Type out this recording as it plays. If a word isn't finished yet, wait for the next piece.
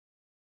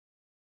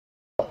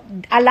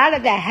a lot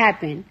of that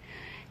happened.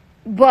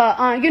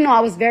 But, you know,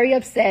 I was very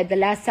upset the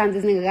last time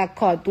this nigga got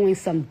caught doing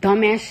some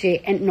dumbass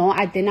shit. And no,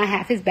 I did not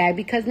have his bag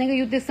because, nigga,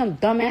 you did some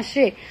dumbass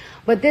shit.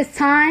 But this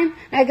time,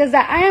 like I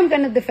said, I am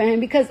going to defend him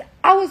because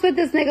I was with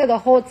this nigga the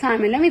whole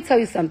time. And let me tell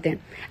you something.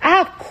 I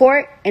have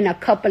court in a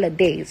couple of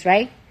days,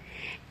 right?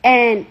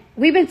 And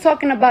we've been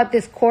talking about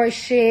this court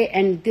shit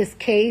and this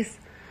case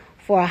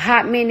for a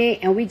hot minute.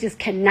 And we just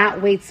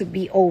cannot wait to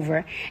be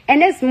over.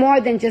 And it's more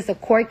than just a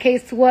court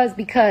case to us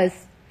because,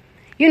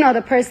 you know,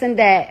 the person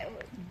that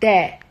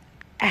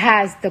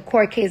has the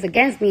court case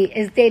against me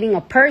is dating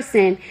a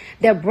person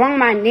that brought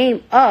my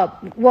name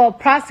up. Well,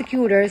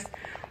 prosecutors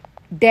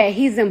that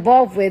he's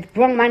involved with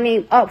brought my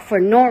name up for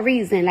no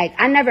reason. Like,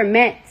 I never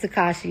met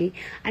Tekashi.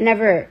 I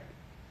never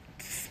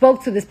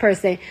spoke to this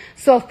person.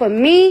 So for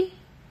me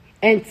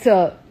and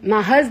to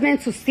my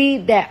husband to see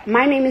that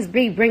my name is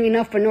bringing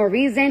up for no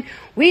reason,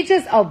 we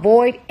just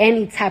avoid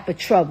any type of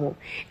trouble.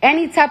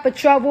 Any type of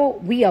trouble,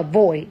 we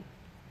avoid.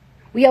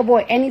 We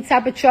avoid any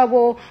type of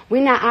trouble.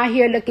 We're not out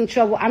here looking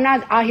trouble. I'm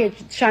not out here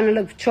trying to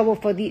look trouble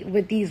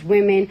with these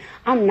women.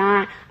 I'm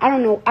not. I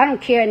don't know. I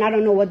don't care, and I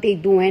don't know what they're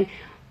doing.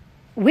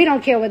 We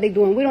don't care what they're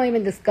doing. We don't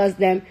even discuss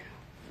them.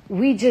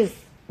 We just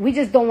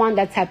don't want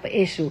that type of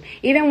issue.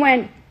 Even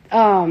when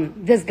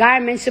this guy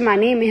mentioned my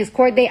name in his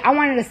court date, I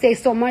wanted to say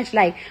so much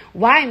like,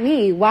 why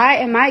me? Why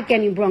am I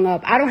getting brung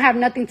up? I don't have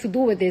nothing to do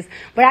with this.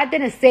 But I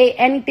didn't say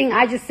anything.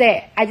 I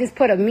just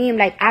put a meme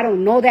like, I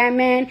don't know that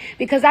man,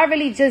 because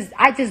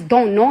I just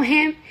don't know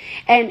him.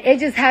 And it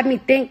just had me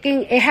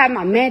thinking, it had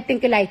my man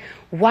thinking like,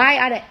 why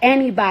out of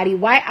anybody?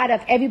 Why out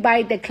of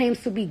everybody that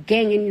claims to be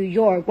gang in New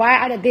York? Why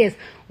out of this?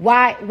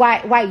 Why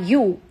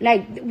you?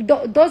 Like,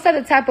 those are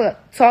the type of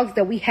talks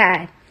that we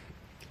had.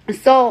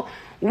 So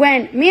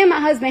when me and my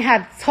husband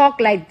have talked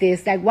like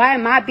this, like, why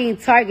am I being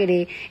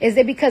targeted? Is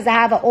it because I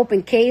have an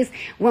open case?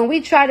 When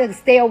we try to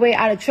stay away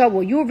out of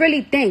trouble, you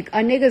really think a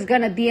nigga's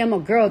gonna DM a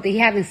girl that he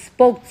haven't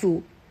spoke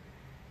to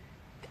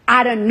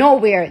out of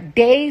nowhere,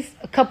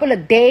 a couple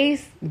of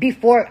days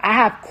before I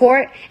have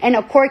court, and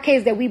a court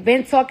case that we've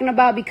been talking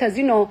about because,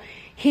 you know,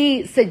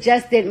 he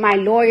suggested my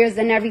lawyers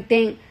and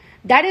everything.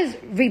 That is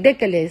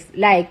ridiculous.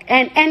 Like,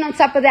 and on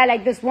top of that,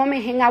 like, this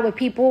woman hang out with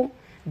people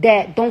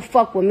that don't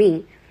fuck with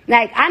me.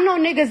 Like, I know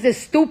niggas is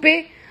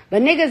stupid,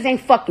 but niggas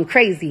ain't fucking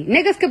crazy.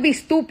 Niggas could be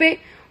stupid,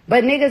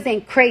 but niggas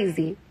ain't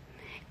crazy.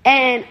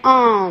 And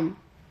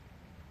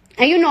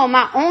you know,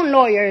 my own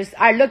lawyers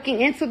are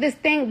looking into this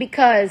thing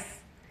because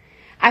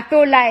I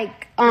feel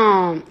like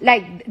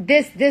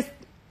this,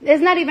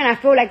 it's not even, I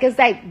feel like, it's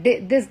like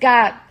this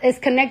guy is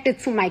connected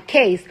to my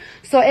case.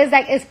 So it's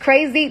like, it's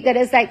crazy that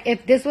it's like,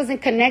 if this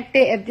wasn't connected,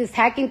 if this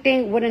hacking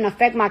thing wouldn't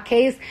affect my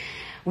case,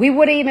 we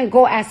wouldn't even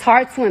go as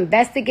hard to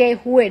investigate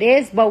who it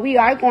is, but we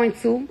are going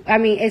to. I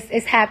mean,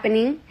 it's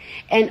happening,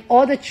 and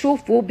all the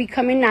truth will be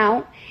coming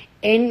out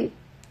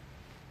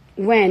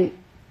when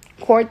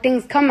court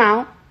things come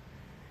out,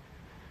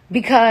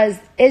 because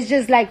it's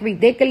just like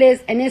ridiculous,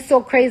 and it's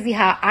so crazy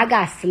how I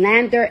got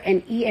slandered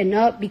and eaten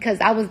up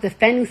because I was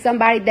defending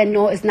somebody that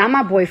no, it's not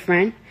my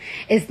boyfriend,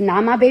 it's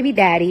not my baby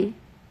daddy,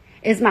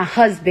 it's my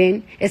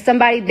husband, it's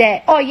somebody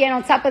that, oh yeah, and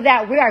on top of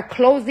that, we are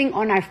closing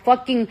on our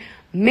fucking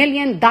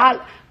millions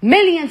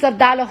of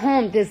dollar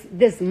home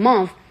this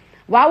month.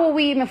 Why would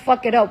we even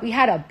fuck it up? We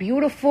had a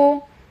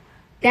beautiful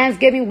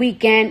Thanksgiving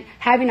weekend,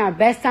 having our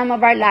best time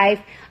of our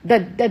life. The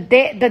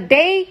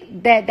day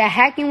that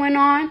hacking went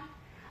on,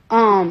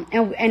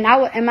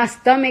 and my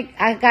stomach,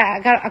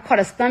 I caught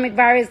a stomach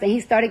virus, and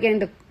he started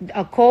getting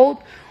a cold.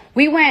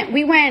 We went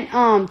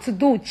to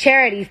do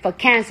charity for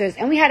cancers,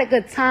 and we had a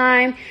good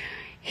time.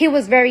 He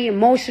was very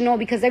emotional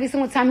because every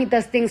single time he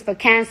does things for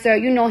cancer,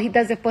 you know, he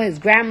does it for his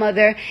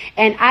grandmother.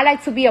 And I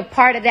like to be a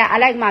part of that. I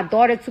like my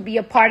daughter to be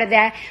a part of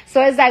that.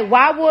 So it's like,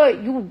 why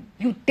would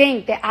you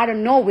think that out of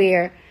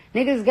nowhere,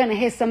 niggas gonna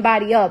hit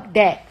somebody up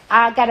that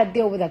I gotta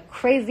deal with a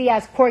crazy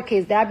ass court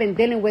case that I've been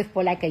dealing with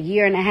for like a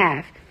year and a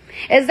half?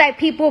 It's like,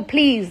 people,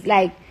 please,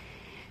 like,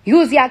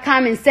 use your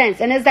common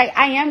sense. And it's like,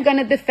 I am going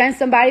to defend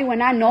somebody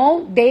when I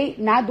know they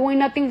not doing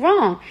nothing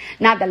wrong.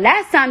 Now, the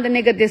last time the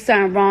nigga did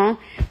something wrong,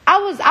 I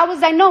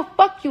was like, no,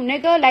 fuck you,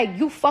 nigga. Like,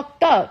 you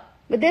fucked up.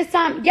 But this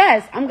time,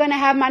 yes, I'm going to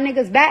have my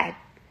niggas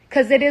back.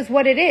 Because it is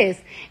what it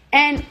is.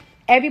 And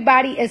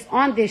everybody is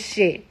on this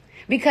shit.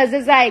 Because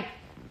it's like,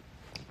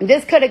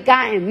 this could have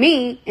gotten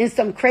me in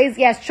some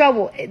crazy ass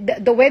trouble.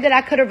 The way that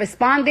I could have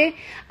responded,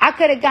 I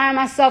could have gotten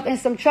myself in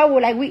some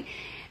trouble. Like,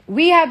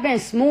 we have been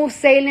smooth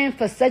sailing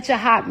for such a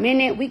hot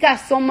minute. We got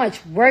so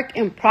much work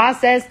in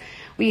process.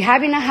 We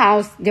having a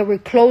house that we're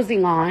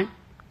closing on.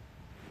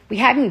 We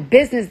having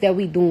business that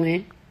we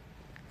doing.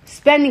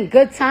 Spending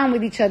good time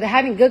with each other.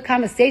 Having good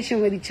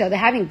conversation with each other.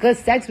 Having good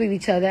sex with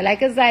each other.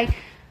 Like, it's like,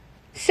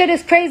 shit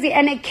is crazy.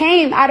 And it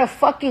came out of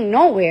fucking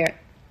nowhere.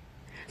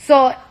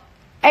 So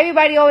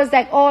everybody always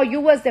like, oh,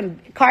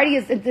 Cardi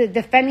is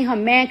defending her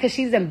man because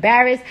she's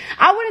embarrassed.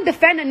 I wouldn't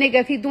defend a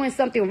nigga if he's doing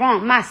something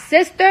wrong. My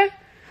sister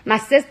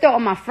or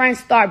my friend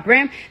Star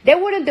Brim, they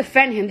wouldn't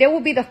defend him. They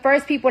would be the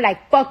first people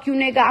like, fuck you,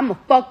 nigga, I'm gonna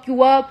fuck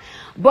you up.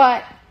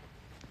 But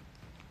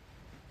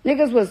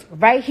Niggas was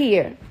right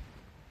here.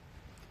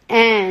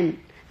 And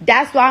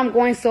that's why I'm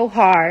going so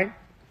hard.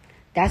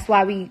 That's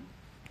why we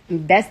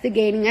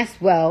investigating as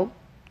well.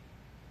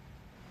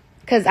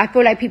 Because I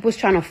feel like people's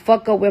trying to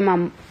fuck up with my...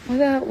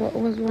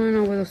 What's going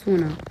on with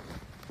Osuna?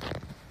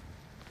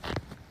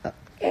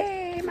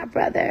 Hey, my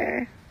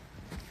brother.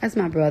 That's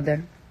my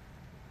brother.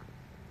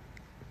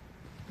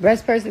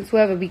 Best person to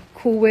ever be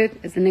cool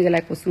with is a nigga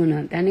like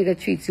Osuna. That nigga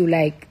treats you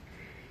like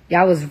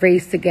y'all was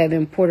raised together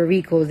in Puerto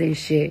Ricos and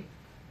shit.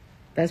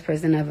 Best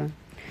person ever.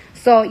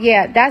 So,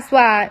 yeah, that's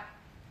why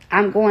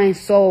I'm going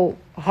so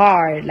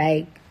hard.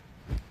 Like,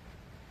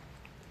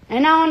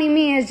 and not only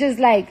me, it's just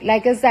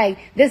it's like,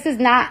 this is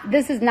not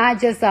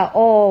just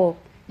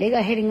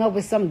nigga hitting up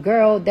with some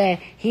girl that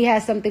he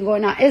has something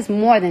going on. It's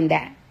more than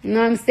that. You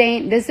know what I'm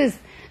saying? This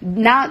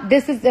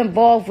is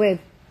involved with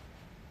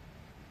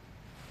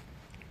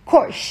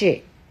court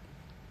shit.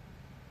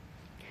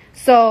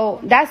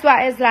 So that's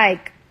why it's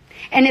like,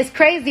 and it's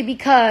crazy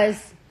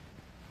because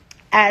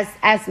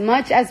as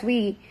much as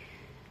we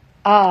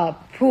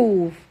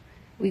prove,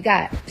 we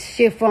got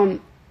shit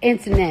from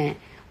internet.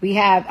 We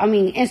have,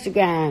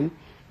 Instagram,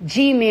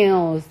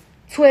 Gmails,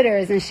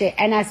 Twitters and shit.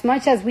 And as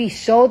much as we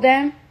show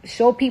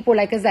people,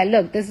 like, it's like,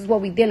 look, this is what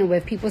we dealing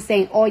with. People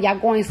saying, oh, y'all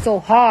going so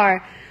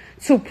hard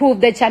to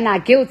prove that y'all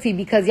not guilty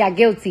because y'all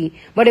guilty.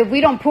 But if we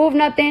don't prove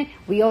nothing,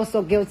 we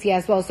also guilty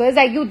as well. So it's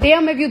like, you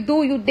damn if you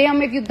do, you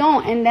damn if you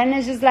don't. And then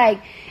it's just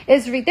like,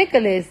 it's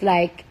ridiculous.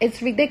 Like,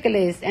 it's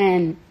ridiculous.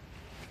 And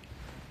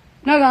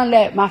I'm not gonna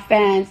let my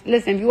fans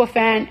listen. If you're a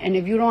fan and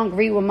if you don't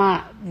agree with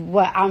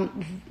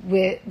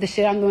with the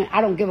shit I'm doing,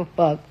 I don't give a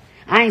fuck.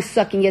 I ain't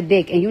sucking your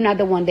dick, and you're not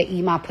the one that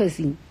eat my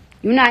pussy.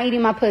 You're not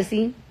eating my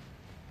pussy.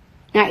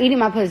 Not eating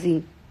my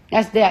pussy.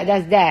 That's that.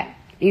 That's that.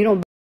 And you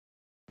don't.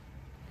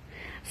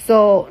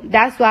 So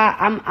that's why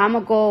I'm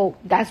gonna go.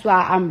 That's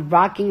why I'm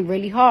rocking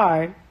really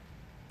hard,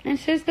 and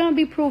shit's gonna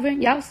be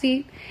proven. Y'all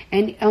see,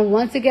 and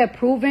once it get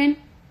proven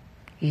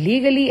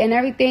legally and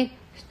everything,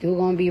 still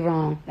gonna be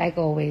wrong, like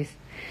always.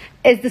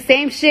 It's the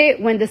same shit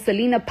when the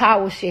Selena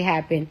Powell shit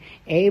happened.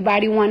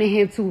 Everybody wanted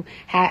him to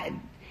have...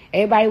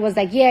 Everybody was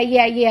like,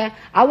 yeah.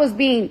 I was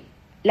being,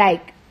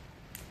 like,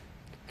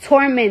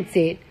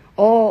 tormented.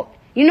 Or,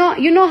 you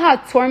know how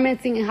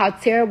tormenting and how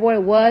terrible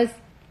it was?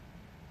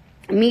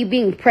 Me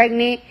being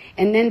pregnant,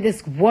 and then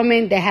this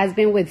woman that has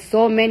been with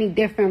so many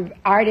different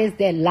artists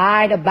that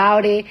lied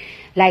about it.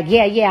 Like,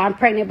 yeah, I'm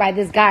pregnant by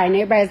this guy. And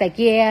everybody's like,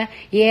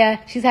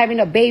 yeah, she's having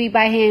a baby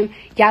by him.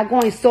 Y'all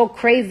going so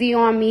crazy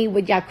on me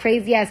with y'all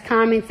crazy ass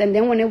comments. And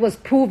then when it was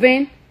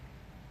proven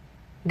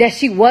that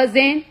she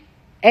wasn't,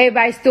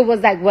 everybody still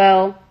was like,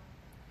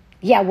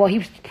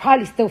 he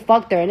probably still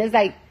fucked her. And it's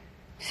like,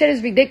 shit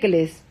is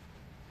ridiculous.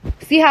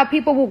 See how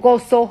people will go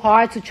so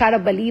hard to try to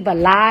believe a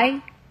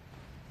lie?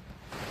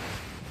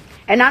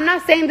 And I'm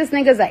not saying this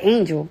nigga's an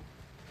angel.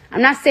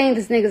 I'm not saying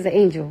this nigga's an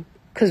angel.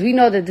 Because we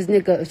know that this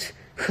nigga...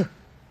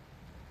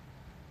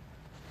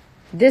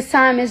 This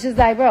time it's just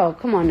like, bro,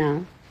 come on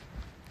now.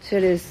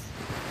 Shit is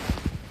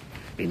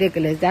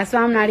ridiculous. That's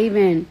why I'm not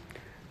even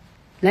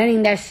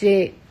letting that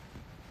shit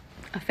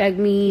affect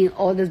me,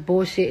 all this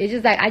bullshit. It's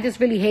just like, I just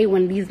really hate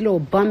when these little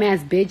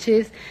bum-ass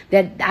bitches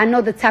that I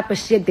know the type of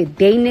shit that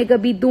they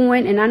nigga be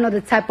doing, and I know the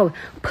type of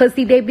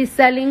pussy they be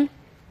selling,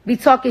 be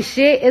talking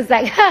shit. It's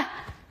like,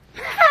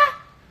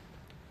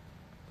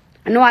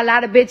 I know a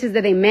lot of bitches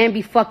that they men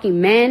be fucking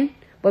men,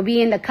 but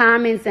be in the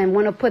comments and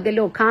want to put their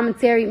little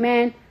commentary,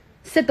 man.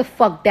 Sit the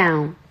fuck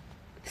down.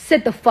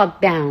 Sit the fuck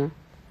down.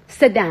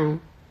 Sit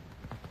down.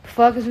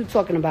 Fuck is you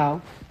talking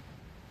about?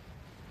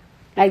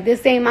 Like,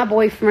 this ain't my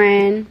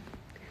boyfriend.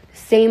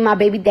 This ain't my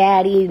baby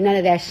daddy. None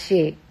of that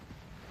shit.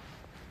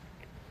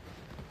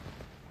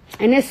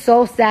 And it's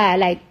so sad.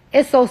 Like,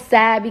 it's so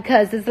sad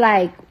because it's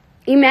like,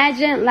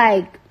 imagine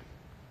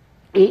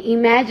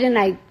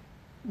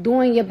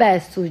doing your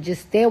best to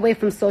just stay away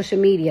from social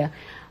media.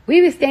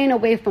 We be staying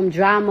away from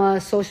drama,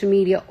 social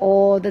media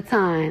all the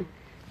time.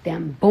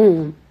 Then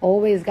boom,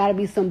 always gotta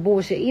be some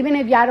bullshit. Even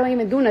if y'all don't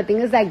even do nothing,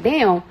 it's like,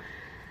 damn,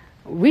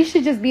 we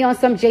should just be on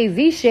some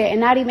Jay-Z shit and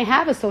not even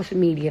have a social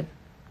media.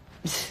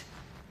 It's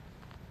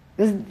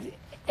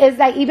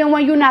like, even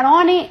when you're not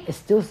on it, it's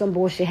still some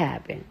bullshit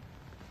happen.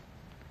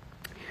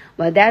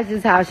 But that's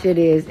just how shit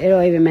is. It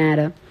don't even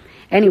matter.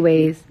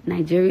 Anyways,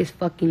 Nigeria's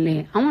fucking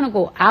late. I want to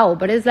go out,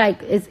 but it's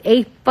like, it's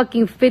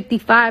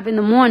 8:55 in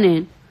the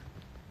morning.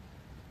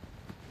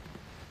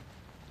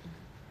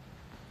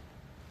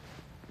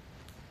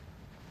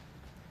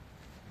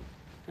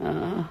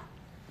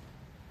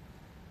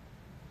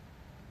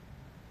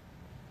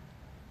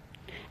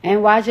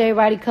 And watch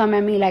everybody come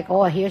at me like,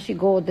 oh, here she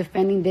go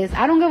defending this.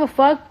 I don't give a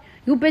fuck.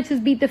 You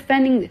bitches be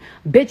defending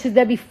bitches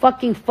that be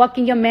fucking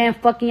your man,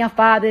 fucking your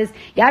fathers.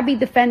 Y'all be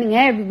defending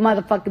every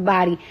motherfucking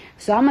body.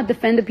 So I'm going to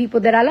defend the people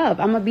that I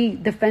love. I'm going to be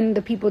defending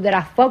the people that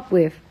I fuck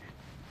with.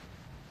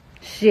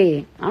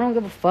 Shit. I don't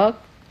give a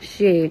fuck.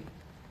 Shit.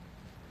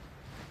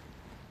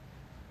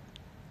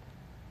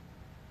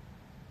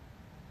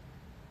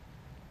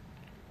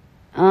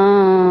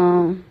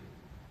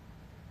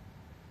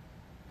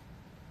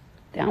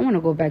 I want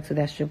to go back to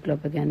that strip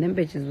club again. Them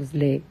bitches was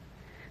lit.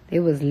 They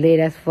was lit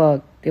as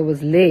fuck. They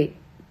was lit.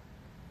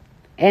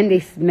 And they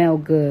smell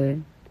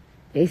good.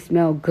 They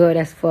smell good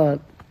as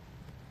fuck.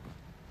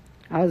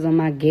 I was on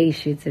my gay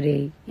shit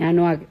today. Y'all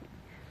know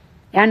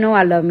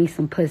I love me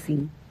some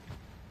pussy.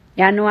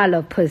 Y'all know I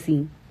love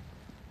pussy.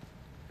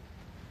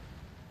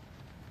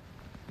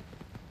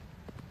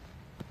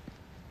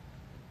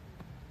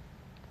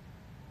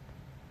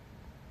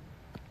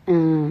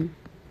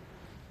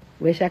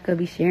 Wish I could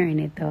be sharing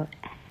it though.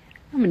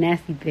 I'm a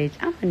nasty bitch.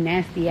 I'm a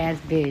nasty ass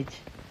bitch.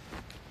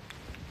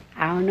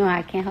 I don't know.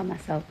 I can't help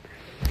myself.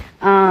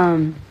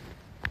 I'm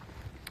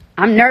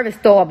nervous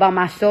though about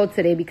my show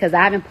today because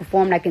I haven't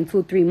performed like in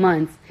 2-3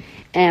 months.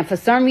 And for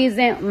some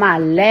reason, my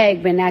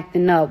leg been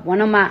acting up.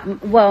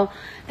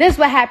 This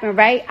what happened,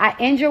 right? I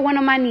injured one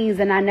of my knees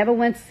and I never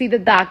went to see the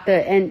doctor.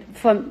 And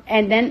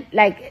then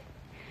like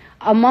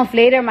a month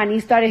later, my knee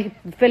started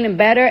feeling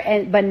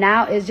better. But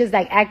now it's just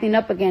like acting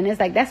up again. It's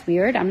like, that's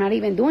weird. I'm not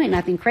even doing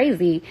nothing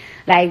crazy.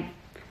 Like,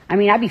 I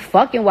mean, I be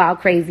fucking wild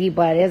crazy,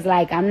 but it's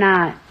like I'm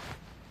not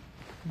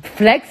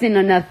flexing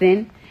or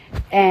nothing.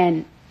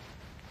 And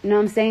you know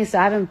what I'm saying? So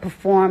I haven't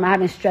performed. I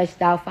haven't stretched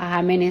out for a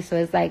hot minute. So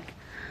it's like,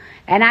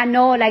 and I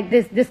know like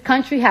this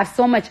country has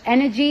so much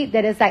energy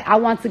that it's like I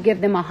want to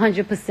give them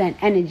 100%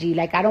 energy.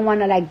 Like I don't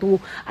want to like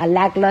do a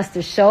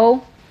lackluster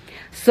show.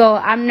 So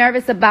I'm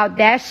nervous about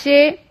that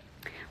shit.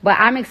 But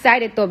I'm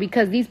excited though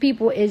because these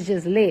people is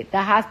just lit.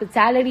 The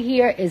hospitality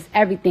here is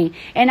everything.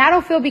 And I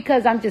don't feel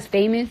because I'm just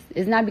famous.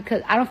 It's not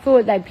because I don't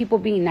feel like people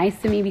being nice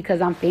to me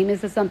because I'm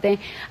famous or something.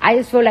 I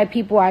just feel like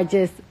people are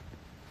just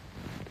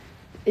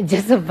a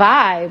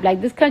vibe.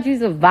 Like this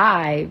country's a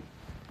vibe.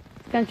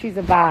 This country's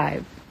a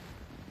vibe.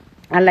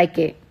 I like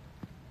it.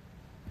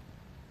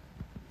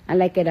 I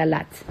like it a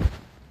lot.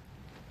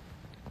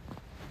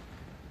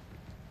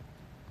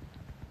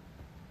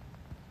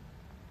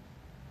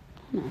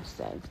 I don't have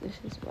sex. This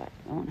is why I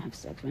don't want to have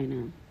sex right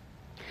now.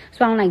 That's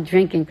why I don't like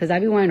drinking because I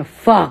be wanting to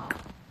fuck.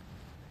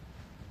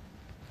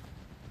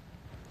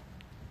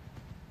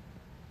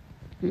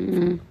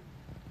 I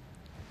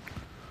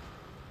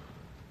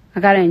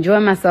gotta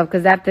enjoy myself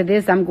because after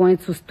this I'm going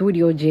to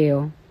studio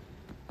jail.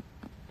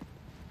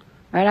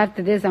 Right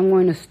after this, I'm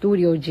going to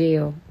studio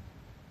jail.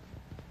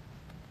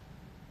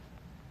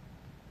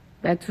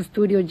 Back to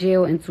studio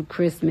jail into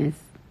Christmas.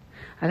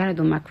 I gotta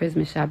do my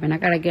Christmas shopping. I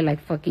gotta get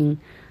like fucking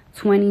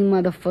 20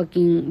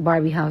 motherfucking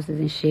Barbie houses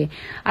and shit.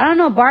 I don't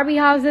know Barbie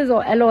houses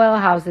or LOL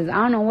houses. I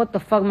don't know what the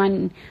fuck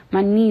my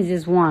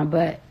nieces want,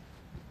 but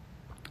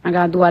I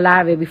gotta do a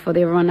lot of it before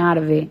they run out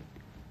of it.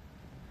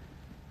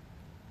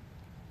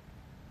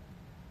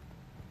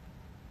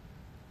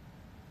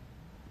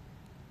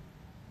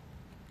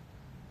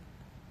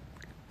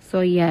 So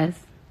yes.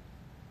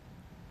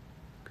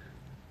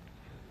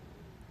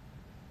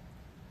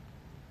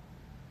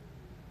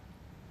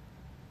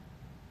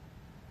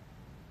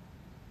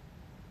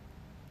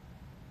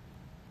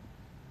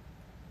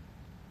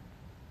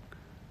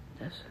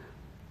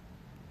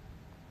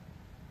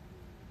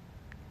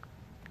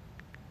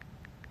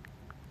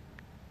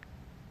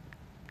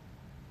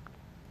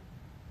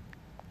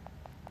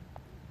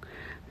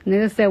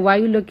 Nigga said, why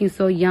you looking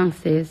so young,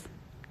 sis?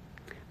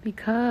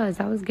 Because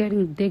I was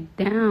getting digged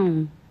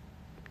down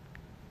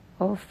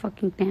all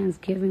fucking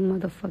Thanksgiving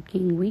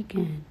motherfucking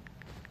weekend.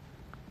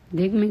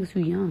 Dick makes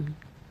you young.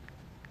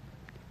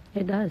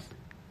 It does.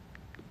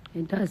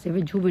 It does. It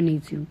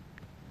rejuvenates you.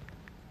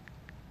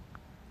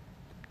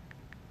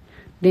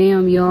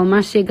 Damn, yo,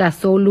 my shit got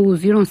so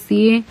loose. You don't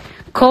see it?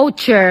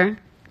 Culture.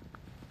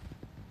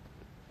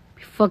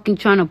 Fucking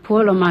trying to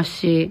pull on my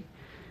shit.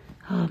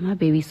 Oh, my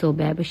baby's so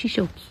bad, but she's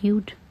so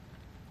cute.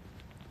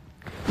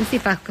 Let me see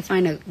if I can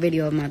find a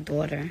video of my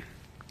daughter.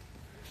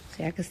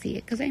 So I can see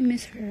it, because I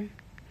miss her.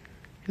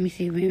 Let me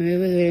see.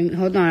 Wait.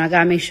 Hold on, I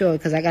gotta make sure,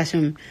 because I got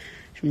some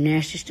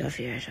nasty stuff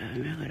here. So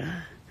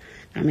I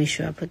gotta make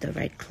sure I put the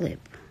right clip.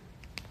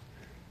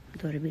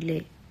 My daughter be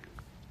lit.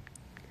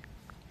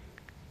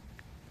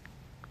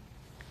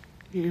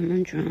 Yeah,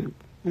 I'm drunk.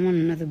 I want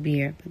another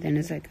beer, but then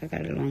it's like I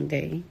got a long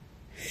day.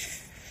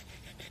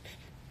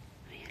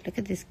 Look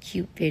at this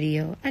cute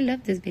video. I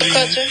love this video.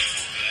 Culture.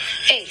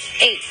 Hey.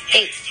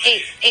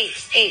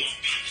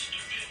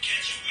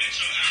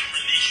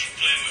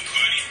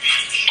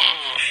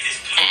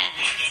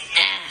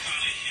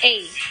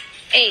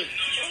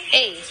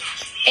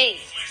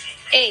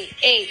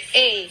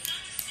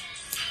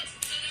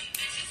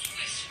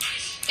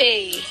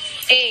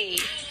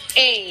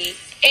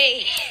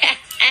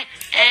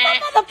 My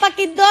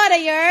motherfucking daughter,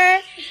 you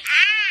heard?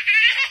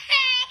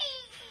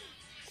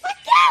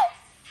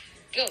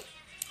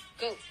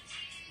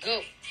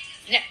 Go.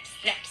 Snap.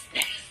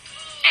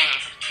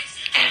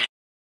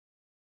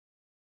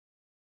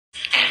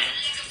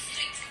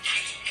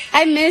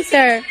 I miss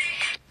her.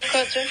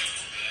 Culture.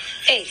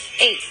 Hey.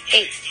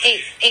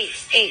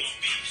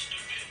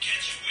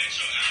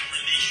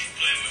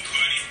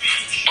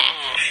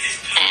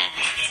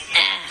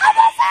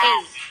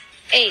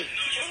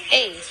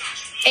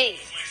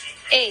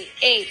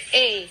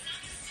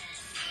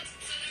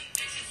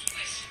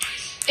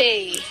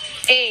 Hey,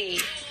 hey,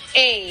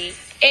 hey,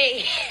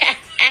 hey.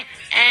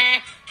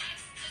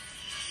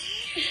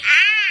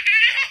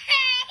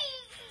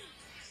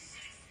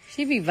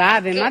 She be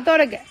vibing. My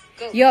daughter,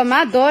 yo,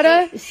 my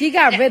daughter, she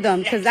got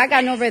rhythm because I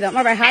got no rhythm.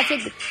 All right, how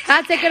take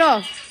it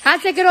off? How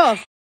take it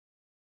off?